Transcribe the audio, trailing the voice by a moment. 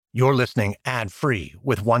You're listening ad-free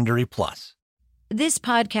with Wondery Plus. This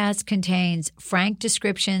podcast contains frank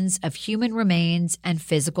descriptions of human remains and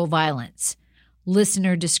physical violence.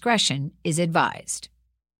 Listener discretion is advised.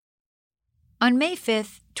 On May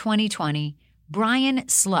 5th, 2020, Brian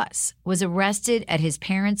Sluss was arrested at his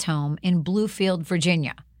parents' home in Bluefield,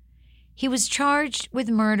 Virginia. He was charged with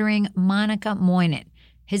murdering Monica Moynan,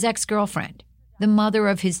 his ex-girlfriend, the mother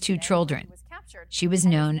of his 2 children. She was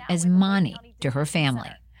known as Monty to her family.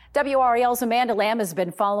 WRAL's Amanda Lamb has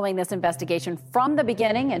been following this investigation from the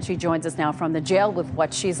beginning, and she joins us now from the jail with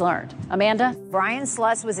what she's learned. Amanda? Brian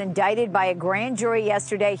Sluss was indicted by a grand jury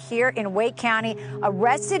yesterday here in Wake County,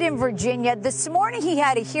 arrested in Virginia. This morning he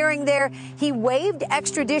had a hearing there. He waived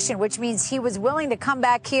extradition, which means he was willing to come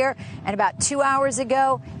back here. And about 2 hours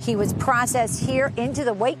ago, he was processed here into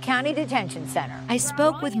the Wake County Detention Center. I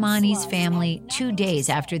spoke with Monty's family 2 days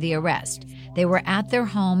after the arrest. They were at their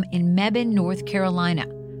home in Mebane, North Carolina.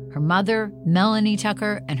 Her mother, Melanie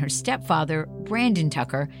Tucker, and her stepfather, Brandon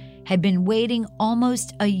Tucker, had been waiting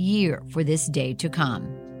almost a year for this day to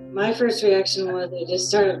come. My first reaction was I just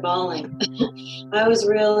started bawling. I was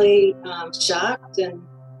really shocked, and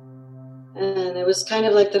it was kind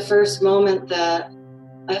of like the first moment that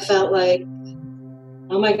I felt like,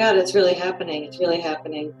 oh my God, it's really happening. It's really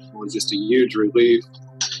happening. It was just a huge relief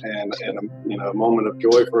and a moment of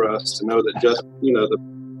joy for us to know that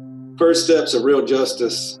the first steps of real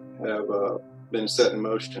justice have been set in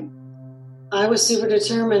motion. I was super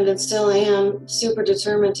determined and still am super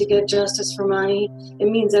determined to get justice for Monty. It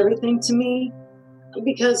means everything to me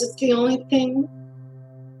because it's the only thing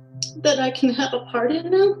that I can have a part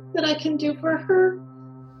in now, that I can do for her.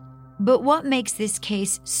 But what makes this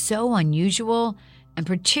case so unusual and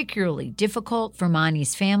particularly difficult for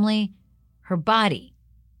Monty's family? Her body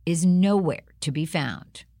is nowhere to be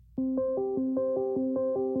found.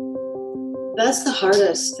 That's the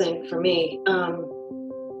hardest thing for me. I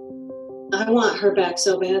want her back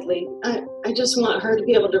so badly. I just want her to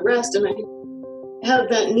be able to rest, and I have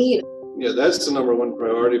that need. Yeah, that's the number one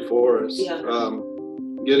priority for us. Yeah.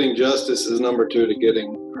 Getting justice is number 2 to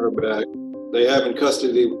getting her back. They have in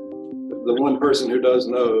custody the one person who does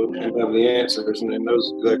know and have the answers and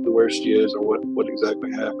knows exactly where she is or what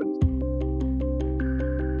exactly happened.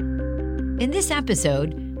 In this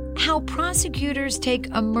episode, how prosecutors take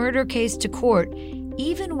a murder case to court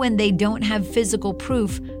even when they don't have physical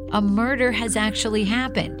proof a murder has actually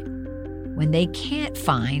happened, when they can't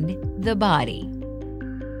find the body.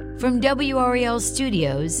 From WRAL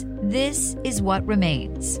Studios, this is What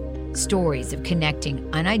Remains, stories of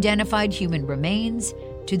connecting unidentified human remains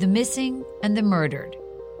to the missing and the murdered.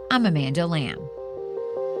 I'm Amanda Lamb.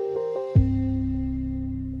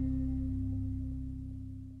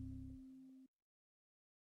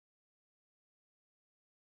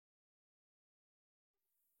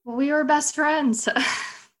 We were best friends.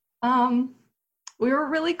 We were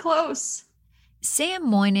really close. Sam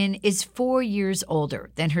Moynan is 4 years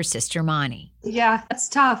older than her sister Monty. Yeah, it's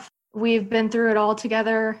tough. We've been through it all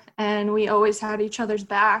together, and we always had each other's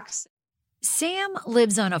backs. Sam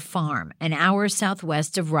lives on a farm an hour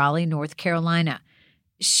southwest of Raleigh, North Carolina.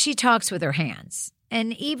 She talks with her hands,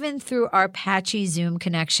 and even through our patchy Zoom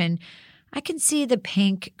connection, I can see the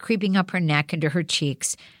pink creeping up her neck into her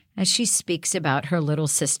cheeks as she speaks about her little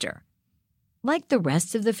sister. Like the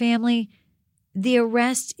rest of the family, the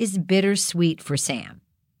arrest is bittersweet for Sam.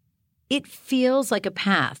 It feels like a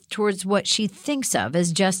path towards what she thinks of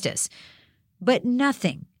as justice, but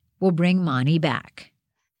nothing will bring Monty back.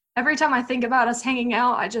 Every time I think about us hanging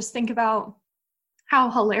out, I just think about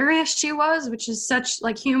how hilarious she was, which is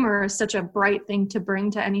humor is such a bright thing to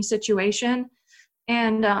bring to any situation.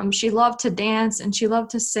 And she loved to dance and she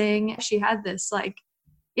loved to sing. She had this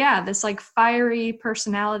fiery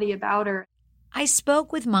personality about her. I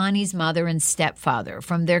spoke with Monty's mother and stepfather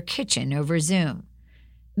from their kitchen over Zoom.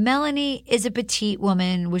 Melanie is a petite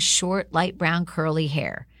woman with short, light brown, curly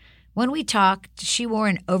hair. When we talked, she wore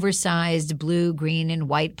an oversized blue, green, and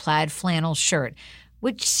white plaid flannel shirt,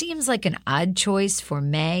 which seems like an odd choice for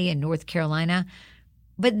May in North Carolina.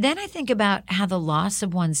 But then I think about how the loss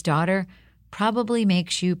of one's daughter probably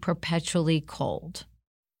makes you perpetually cold.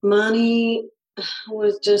 Monty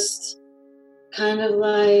was just kind of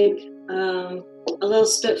like a little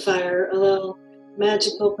spitfire, a little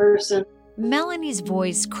magical person. Melanie's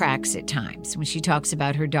voice cracks at times when she talks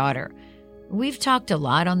about her daughter. We've talked a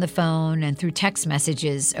lot on the phone and through text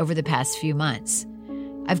messages over the past few months.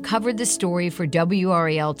 I've covered the story for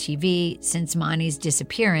WRAL TV since Monty's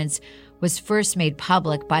disappearance was first made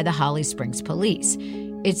public by the Holly Springs police.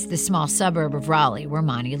 It's the small suburb of Raleigh where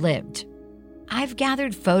Monty lived. I've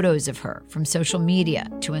gathered photos of her from social media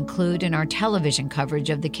to include in our television coverage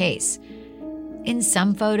of the case. In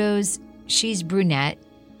some photos, she's brunette,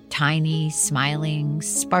 tiny, smiling,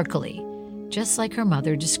 sparkly, just like her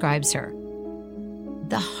mother describes her.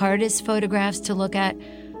 The hardest photographs to look at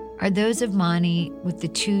are those of Moni with the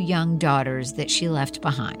 2 young daughters that she left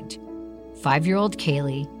behind, 5-year-old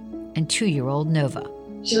Kaylee and 2-year-old Nova.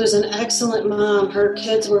 She was an excellent mom. Her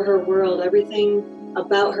kids were her world. Everything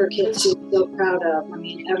about her kids she was so proud of. I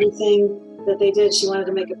mean, everything that they did, she wanted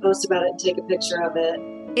to make a post about it and take a picture of it.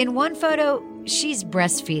 In one photo, she's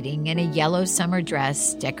breastfeeding in a yellow summer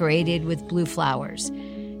dress decorated with blue flowers.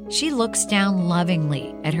 She looks down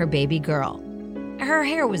lovingly at her baby girl. Her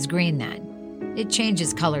hair was green then. It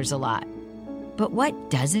changes colors a lot. But what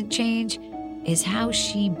doesn't change is how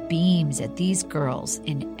she beams at these girls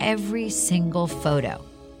in every single photo.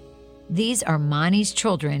 These are Moni's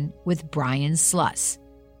children with Brian Sluss,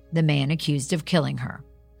 the man accused of killing her.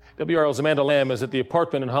 WRL's Amanda Lamb is at the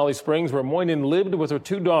apartment in Holly Springs where Moynan lived with her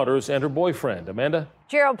 2 daughters and her boyfriend. Amanda?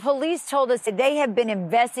 Gerald, police told us that they have been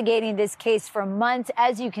investigating this case for months.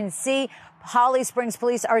 As you can see, Holly Springs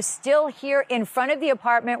police are still here in front of the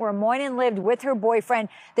apartment where Moynan lived with her boyfriend.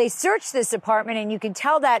 They searched this apartment, and you can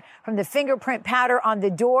tell that from the fingerprint powder on the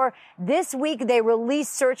door. This week, they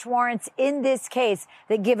released search warrants in this case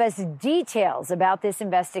that give us details about this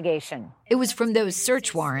investigation. It was from those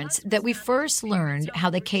search warrants that we first learned how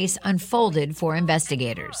the case unfolded for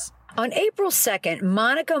investigators. On April 2nd,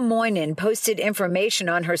 Monica Moynan posted information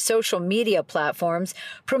on her social media platforms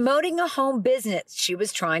promoting a home business she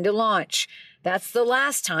was trying to launch. That's the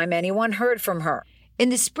last time anyone heard from her. In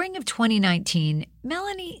the spring of 2019,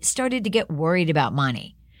 Melanie started to get worried about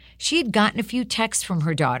Moni. She had gotten a few texts from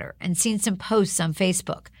her daughter and seen some posts on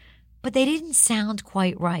Facebook, but they didn't sound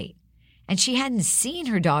quite right. And she hadn't seen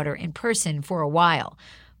her daughter in person for a while,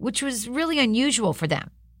 which was really unusual for them.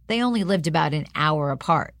 They only lived about an hour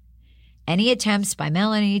apart. Any attempts by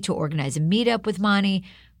Melanie to organize a meetup with Moni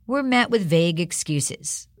were met with vague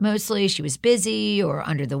excuses. Mostly she was busy or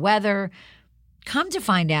under the weather. Come to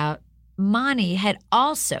find out, Moni had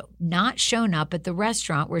also not shown up at the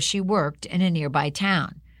restaurant where she worked in a nearby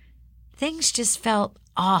town. Things just felt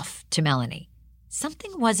off to Melanie.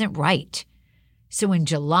 Something wasn't right. So in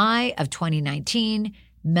July of 2019,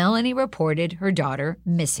 Melanie reported her daughter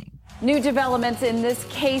missing. New developments in this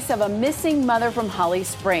case of a missing mother from Holly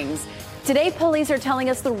Springs. Today, police are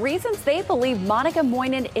telling us the reasons they believe Monica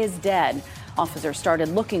Moynan is dead. Officers started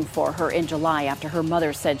looking for her in July after her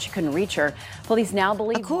mother said she couldn't reach her. Police now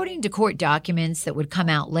believe... According to court documents that would come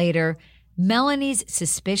out later, Melanie's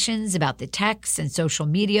suspicions about the texts and social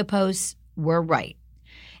media posts were right.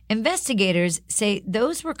 Investigators say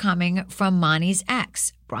those were coming from Moni's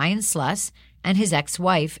ex, Brian Sluss, and his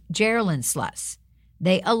ex-wife, Geraldine Sluss.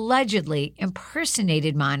 They allegedly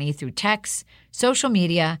impersonated Moni through texts, social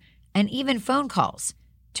media, and even phone calls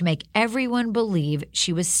to make everyone believe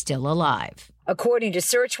she was still alive. According to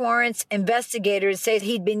search warrants, investigators say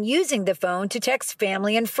he'd been using the phone to text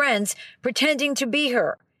family and friends, pretending to be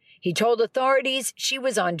her. He told authorities she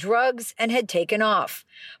was on drugs and had taken off.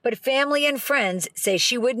 But family and friends say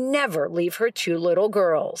she would never leave her 2 little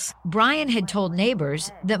girls. Brian had told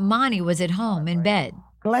neighbors that Moni was at home in bed.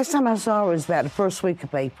 The last time I saw her was about the first week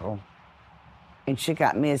of April, and she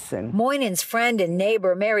got missing. Moynan's friend and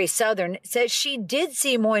neighbor, Mary Southern, says she did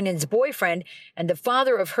see Moynan's boyfriend and the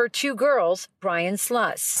father of her 2 girls, Brian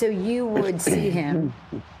Sluss. So you would see him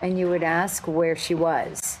and you would ask where she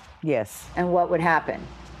was? Yes. And what would happen?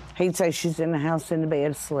 He'd say she's in the house in the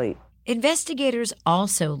bed asleep. Investigators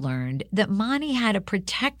also learned that Moni had a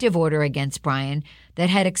protective order against Brian that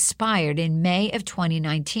had expired in May of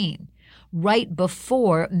 2019, right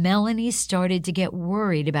before Melanie started to get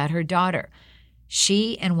worried about her daughter.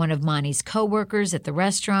 She and one of Moni's coworkers at the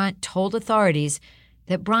restaurant told authorities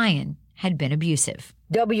that Brian had been abusive.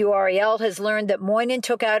 WREL has learned that Moynan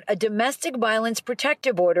took out a domestic violence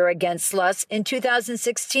protective order against Sluss in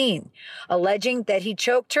 2016, alleging that he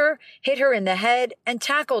choked her, hit her in the head, and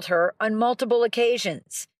tackled her on multiple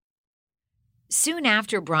occasions. Soon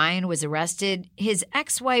after Brian was arrested, his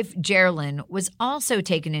ex-wife Geraldine was also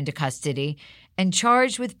taken into custody and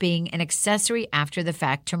charged with being an accessory after the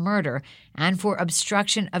fact to murder and for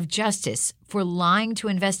obstruction of justice for lying to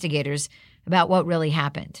investigators about what really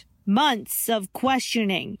happened. Months of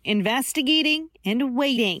questioning, investigating, and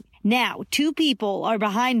waiting. Now, 2 people are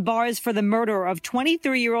behind bars for the murder of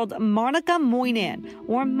 23-year-old Monica Moynan,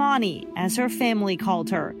 or Moni, as her family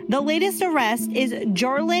called her. The latest arrest is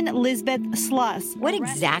Geraldine Lisbeth Sluss. What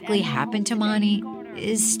exactly happened to Moni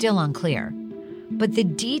is still unclear. But the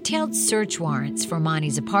detailed search warrants for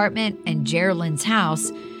Moni's apartment and Geraldine's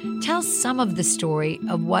house tells some of the story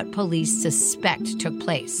of what police suspect took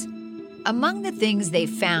place. Among the things they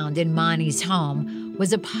found in Monty's home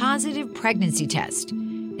was a positive pregnancy test.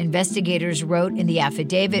 Investigators wrote in the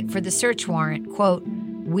affidavit for the search warrant, quote,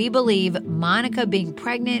 "We believe Monica being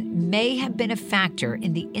pregnant may have been a factor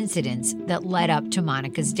in the incidents that led up to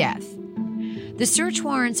Monica's death." The search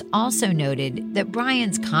warrants also noted that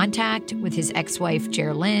Brian's contact with his ex-wife,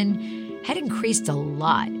 Geraldine, had increased a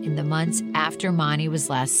lot in the months after Monty was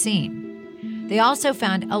last seen. They also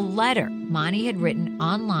found a letter Monty had written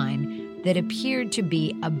online that appeared to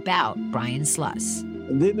be about Brian Sluss.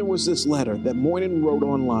 And then there was this letter that Moynan wrote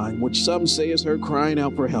online, which some say is her crying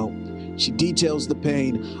out for help. She details the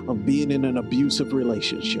pain of being in an abusive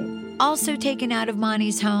relationship. Also taken out of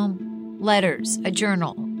Monty's home, letters, a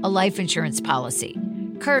journal, a life insurance policy,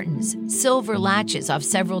 curtains, silver latches off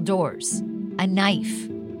several doors, a knife,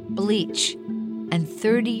 bleach, and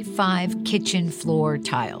 35 kitchen floor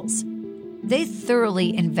tiles. They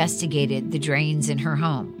thoroughly investigated the drains in her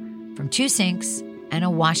home, from 2 sinks and a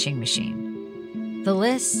washing machine. The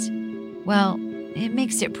list, well, it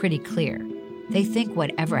makes it pretty clear. They think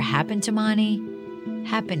whatever happened to Monty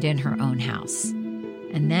happened in her own house.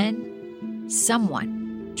 And then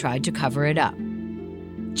someone tried to cover it up.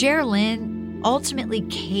 Geraldine ultimately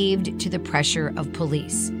caved to the pressure of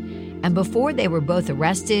police. And before they were both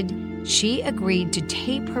arrested, she agreed to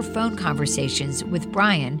tape her phone conversations with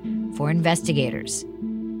Brian for investigators.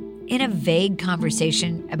 In a vague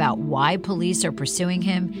conversation about why police are pursuing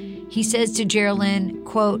him, he says to Geraldine,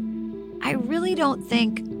 quote, "I really don't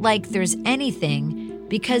think like there's anything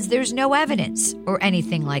because there's no evidence or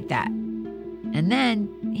anything like that." And then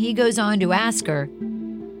he goes on to ask her,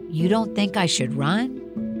 "You don't think I should run?"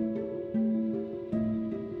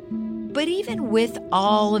 But even with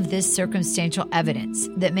all of this circumstantial evidence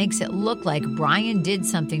that makes it look like Brian did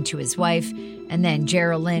something to his wife and then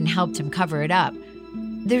Geraldine helped him cover it up,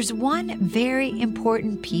 there's one very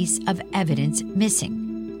important piece of evidence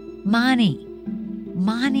missing. Monty.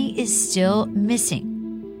 Monty is still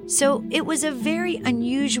missing. So it was a very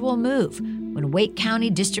unusual move when Wake County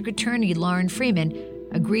District Attorney Lauren Freeman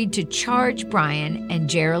agreed to charge Brian and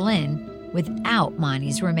Geraldine without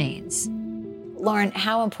Monty's remains. Lauren,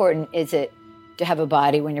 how important is it to have a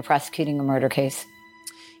body when you're prosecuting a murder case?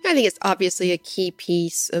 I think it's obviously a key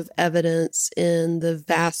piece of evidence in the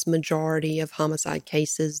vast majority of homicide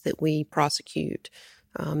cases that we prosecute,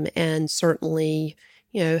 and certainly,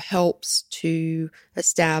 helps to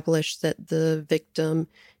establish that the victim,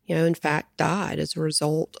 in fact died as a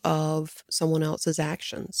result of someone else's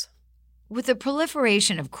actions. With the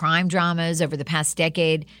proliferation of crime dramas over the past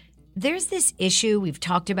decade, there's this issue we've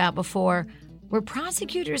talked about before where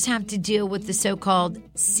prosecutors have to deal with the so-called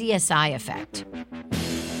CSI effect.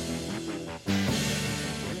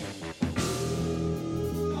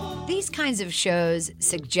 These kinds of shows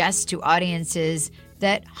suggest to audiences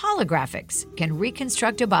that holographics can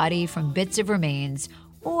reconstruct a body from bits of remains,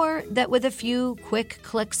 or that with a few quick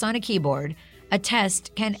clicks on a keyboard, a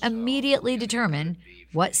test can immediately determine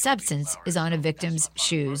what substance is on a victim's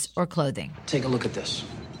shoes or clothing. Take a look at this.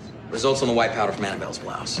 Results on the white powder from Annabelle's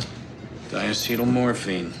blouse.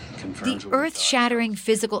 Diacetylmorphine. The earth-shattering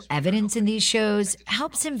physical evidence in these shows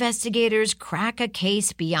helps investigators crack a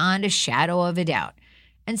case beyond a shadow of a doubt.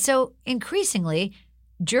 And so, increasingly,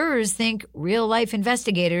 jurors think real-life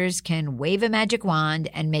investigators can wave a magic wand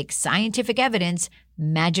and make scientific evidence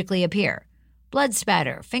magically appear. Blood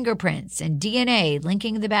spatter, fingerprints, and DNA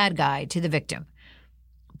linking the bad guy to the victim.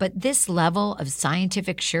 But this level of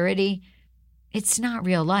scientific surety, it's not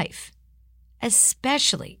real life.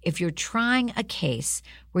 Especially if you're trying a case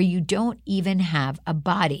where you don't even have a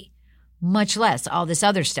body, much less all this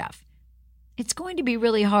other stuff. It's going to be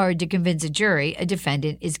really hard to convince a jury a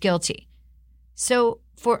defendant is guilty. So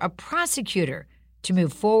for a prosecutor to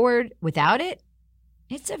move forward without it,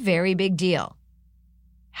 it's a very big deal.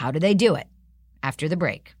 How do they do it? After the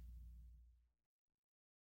break.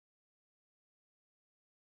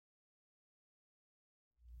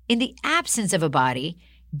 In the absence of a body,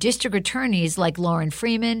 district attorneys like Lauren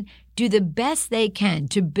Freeman do the best they can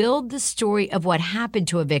to build the story of what happened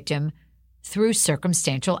to a victim through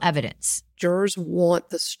circumstantial evidence. Jurors want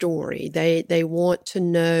the story. They want to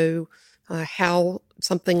know how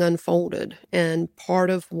something unfolded. And part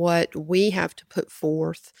of what we have to put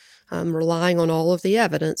forth, relying on all of the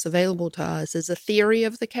evidence available to us, is a theory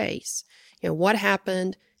of the case. What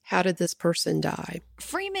happened? How did this person die?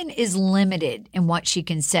 Freeman is limited in what she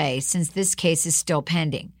can say since this case is still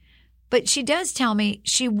pending. But she does tell me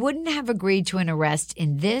she wouldn't have agreed to an arrest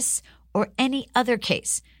in this or any other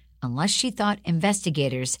case unless she thought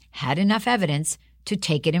investigators had enough evidence to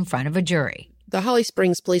take it in front of a jury. The Holly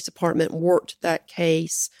Springs Police Department worked that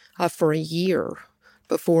case for a year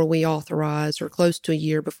before we authorized, or close to a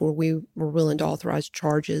year before we were willing to authorize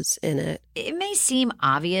charges in it. It may seem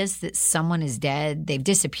obvious that someone is dead, they've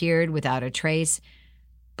disappeared without a trace,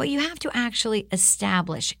 but you have to actually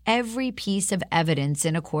establish every piece of evidence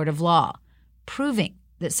in a court of law, proving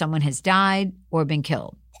that someone has died or been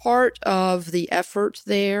killed. Part of the effort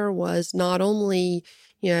there was not only,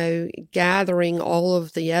 gathering all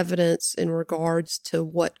of the evidence in regards to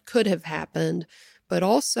what could have happened, but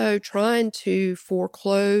also trying to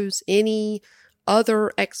foreclose any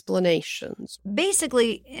other explanations.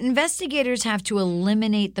 Basically, investigators have to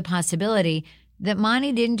eliminate the possibility that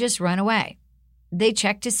Monty didn't just run away. They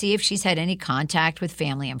check to see if she's had any contact with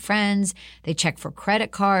family and friends. They check for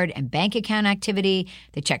credit card and bank account activity.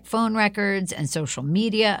 They check phone records and social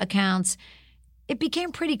media accounts. It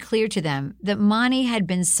became pretty clear to them that Monty had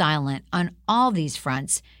been silent on all these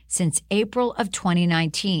fronts since April of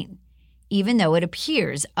 2019, even though it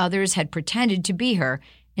appears others had pretended to be her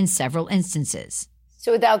in several instances.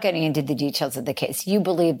 So without getting into the details of the case, you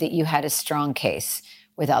believe that you had a strong case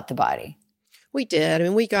without the body? We did.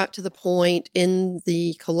 We got to the point in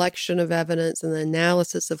the collection of evidence and the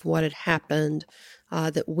analysis of what had happened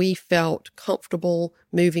that we felt comfortable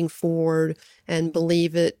moving forward and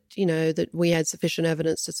believe it, that we had sufficient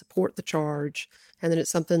evidence to support the charge and that it's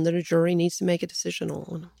something that a jury needs to make a decision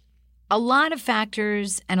on. A lot of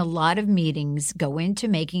factors and a lot of meetings go into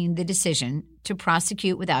making the decision to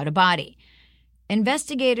prosecute without a body.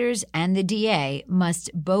 Investigators and the DA must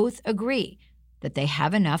both agree that they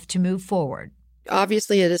have enough to move forward.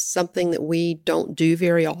 Obviously, it is something that we don't do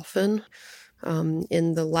very often.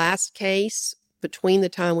 In the last case, between the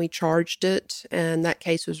time we charged it and that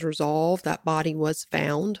case was resolved, that body was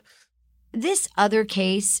found. This other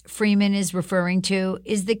case Freeman is referring to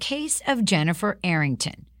is the case of Jennifer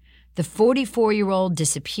Arrington. The 44-year-old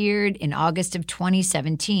disappeared in August of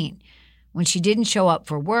 2017. When she didn't show up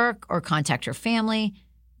for work or contact her family,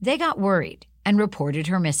 they got worried and reported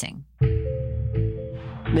her missing.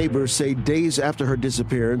 Neighbors say days after her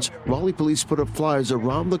disappearance, Raleigh police put up flyers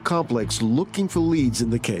around the complex looking for leads in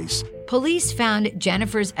the case. Police found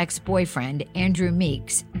Jennifer's ex-boyfriend, Andrew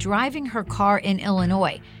Meeks, driving her car in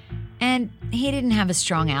Illinois, and he didn't have a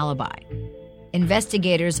strong alibi.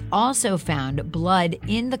 Investigators also found blood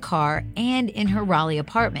in the car and in her Raleigh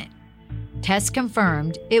apartment. Tests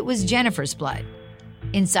confirmed it was Jennifer's blood.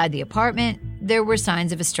 Inside the apartment, there were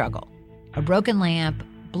signs of a struggle. A broken lamp,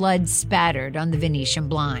 blood spattered on the Venetian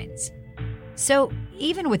blinds. So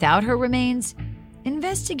even without her remains,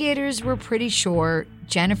 investigators were pretty sure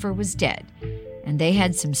Jennifer was dead, and they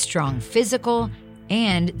had some strong physical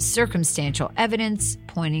and circumstantial evidence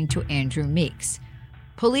pointing to Andrew Meeks.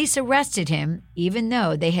 Police arrested him even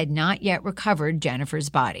though they had not yet recovered Jennifer's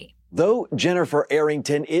body. Though Jennifer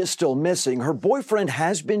Arrington is still missing, her boyfriend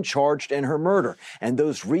has been charged in her murder, and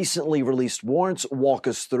those recently released warrants walk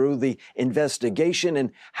us through the investigation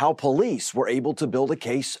and how police were able to build a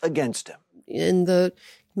case against him. In the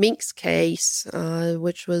Meeks case,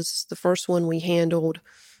 which was the first one we handled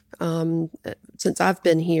since I've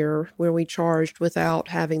been here, where we charged without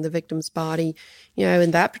having the victim's body,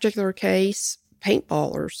 in that particular case,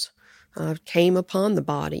 paintballers came upon the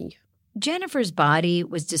body. Jennifer's body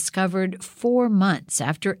was discovered 4 months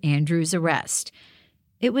after Andrew's arrest.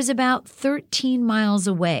 It was about 13 miles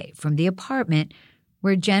away from the apartment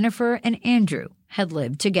where Jennifer and Andrew had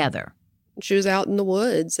lived together. She was out in the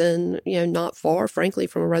woods and, not far, frankly,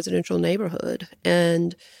 from a residential neighborhood.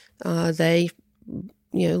 And they,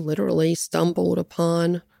 literally stumbled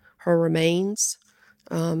upon her remains.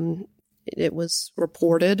 It was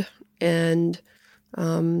reported and,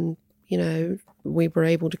 we were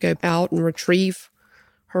able to go out and retrieve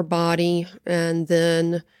her body and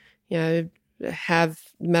then, have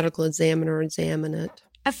the medical examiner examine it.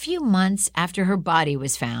 A few months after her body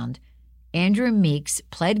was found, Andrew Meeks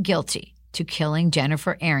pled guilty to killing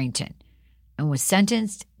Jennifer Arrington and was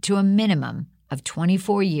sentenced to a minimum of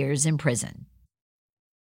 24 years in prison.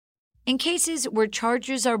 In cases where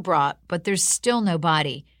charges are brought but there's still no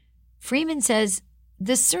body, Freeman says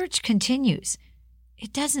the search continues.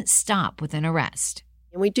 It doesn't stop with an arrest.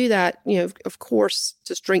 And we do that, of course,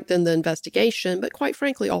 to strengthen the investigation, but quite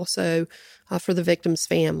frankly also for the victim's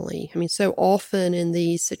family. So often in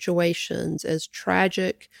these situations, as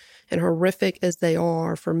tragic and horrific as they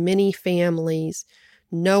are for many families,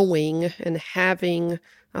 knowing and having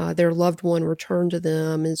their loved one return to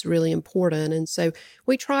them is really important. And so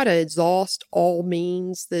we try to exhaust all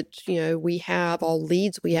means that, we have, all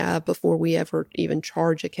leads we have before we ever even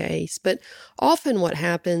charge a case. But often what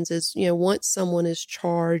happens is, once someone is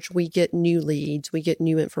charged, we get new leads, we get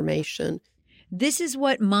new information. This is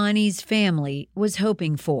what Mani's family was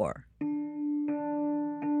hoping for.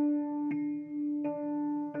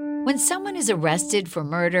 When someone is arrested for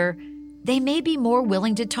murder, they may be more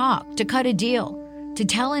willing to talk, to cut a deal, to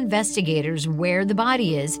tell investigators where the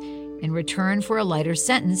body is in return for a lighter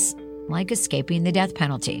sentence, like escaping the death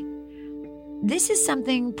penalty. This is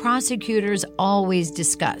something prosecutors always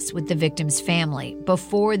discuss with the victim's family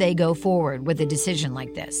before they go forward with a decision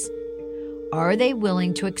like this. Are they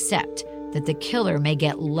willing to accept that the killer may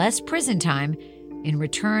get less prison time in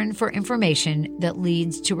return for information that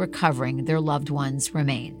leads to recovering their loved one's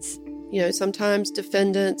remains? Sometimes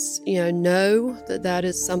defendants, know that that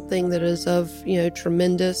is something that is of,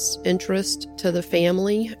 tremendous interest to the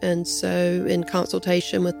family. And so in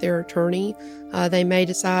consultation with their attorney, they may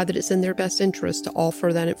decide that it's in their best interest to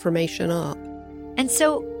offer that information up. And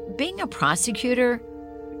so being a prosecutor,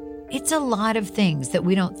 it's a lot of things that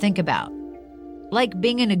we don't think about, like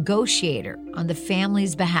being a negotiator on the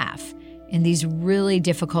family's behalf in these really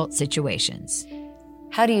difficult situations.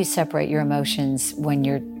 How do you separate your emotions when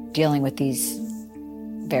you're dealing with these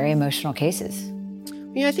very emotional cases?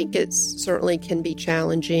 I think it certainly can be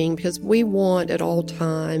challenging because we want at all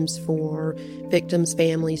times for victims'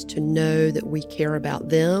 families to know that we care about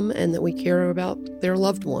them and that we care about their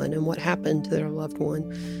loved one and what happened to their loved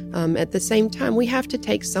one. At the same time, we have to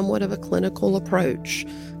take somewhat of a clinical approach.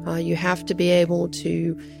 You have to be able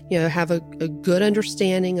to, have a good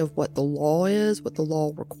understanding of what the law is, what the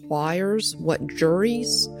law requires, what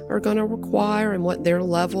juries are going to require, and what their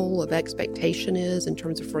level of expectation is in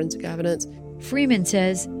terms of forensic evidence. Freeman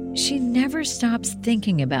says she never stops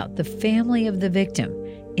thinking about the family of the victim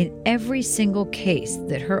in every single case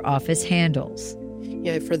that her office handles.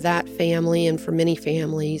 For that family and for many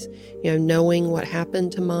families, knowing what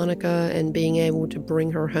happened to Monica and being able to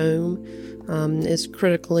bring her home is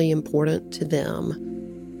critically important to them.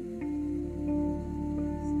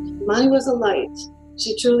 Mani was a light.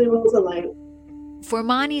 She truly was a light. For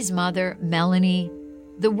Mani's mother, Melanie,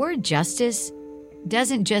 the word justice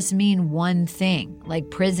doesn't just mean one thing,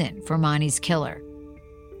 like prison for Mani's killer.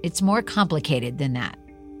 It's more complicated than that.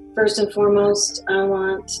 First and foremost, I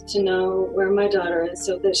want to know where my daughter is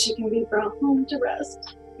so that she can be brought home to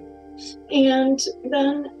rest. And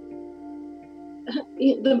then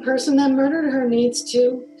the person that murdered her needs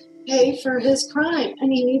to pay for his crime,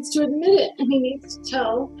 and he needs to admit it, and he needs to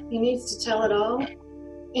tell it all.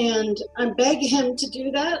 And I beg him to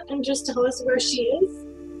do that and just tell us where she is.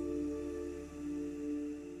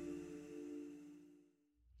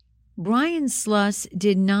 Brian Sluss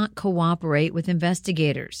did not cooperate with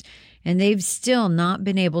investigators, and they've still not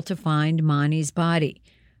been able to find Mani's body.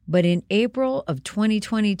 But in April of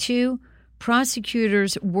 2022,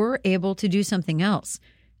 prosecutors were able to do something else.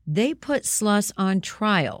 They put Sluss on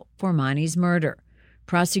trial for Mani's murder.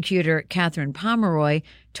 Prosecutor Catherine Pomeroy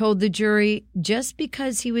told the jury just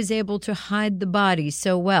because he was able to hide the body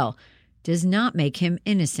so well does not make him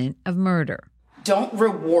innocent of murder. Don't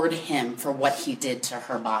reward him for what he did to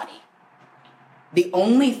her body. The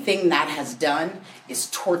only thing that has done is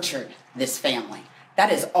tortured this family.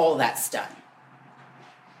 That is all that's done.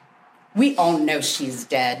 We all know she's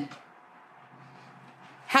dead.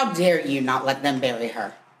 How dare you not let them bury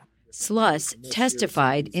her? Sluss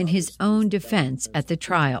testified in his own defense at the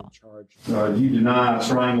trial. You deny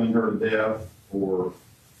strangling her to death or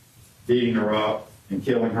beating her up and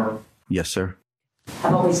killing her? Yes, sir. How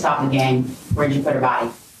about we stop the game? Where'd you put her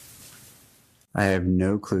body? I have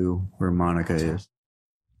no clue where Monica is.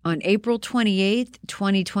 On April 28,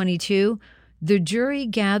 2022, the jury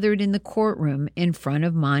gathered in the courtroom in front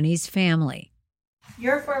of Mani's family.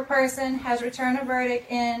 Your foreperson has returned a verdict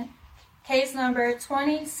in case number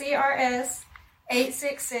 20 CRS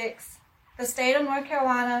 866, the state of North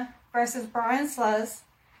Carolina versus Brian Sluss.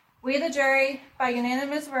 We, the jury, by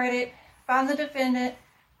unanimous verdict, found the defendant,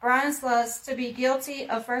 Brian Sluss, to be guilty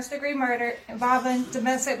of first-degree murder involving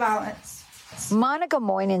domestic violence. Monica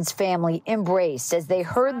Moynan's family embraced as they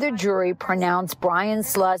heard the jury pronounce Brian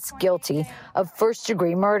Sluss guilty of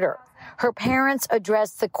first-degree murder. Her parents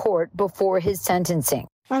addressed the court before his sentencing.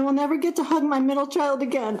 I will never get to hug my middle child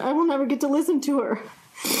again. I will never get to listen to her,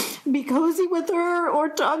 be cozy with her, or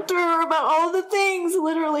talk to her about all the things,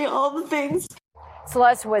 literally all the things.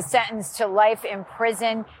 Sluss was sentenced to life in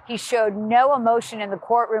prison. He showed no emotion in the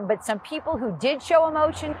courtroom, but some people who did show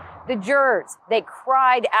emotion, the jurors, they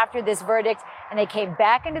cried after this verdict, and they came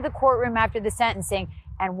back into the courtroom after the sentencing,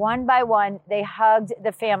 and one by one, they hugged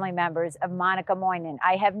the family members of Monica Moynan.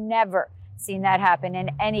 I have never seen that happen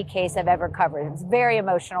in any case I've ever covered. It was very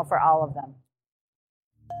emotional for all of them.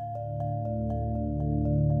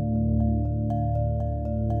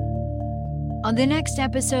 on the next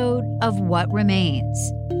episode of What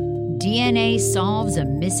Remains. DNA solves a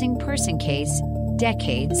missing person case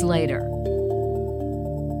decades later.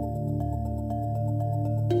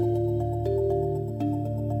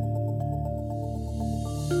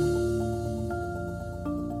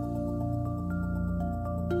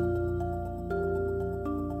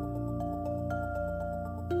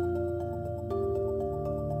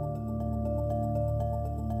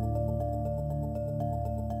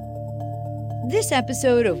 This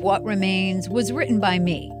episode of What Remains was written by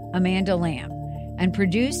me, Amanda Lamb, and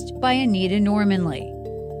produced by Anita Normanley.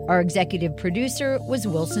 Our executive producer was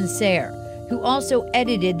Wilson Sayre, who also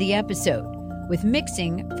edited the episode, with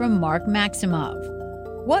mixing from Mark Maximov.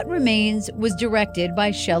 What Remains was directed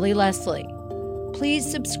by Shelley Leslie. Please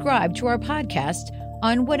subscribe to our podcast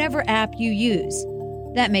on whatever app you use.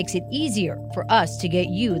 That makes it easier for us to get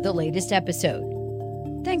you the latest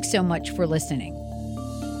episode. Thanks so much for listening.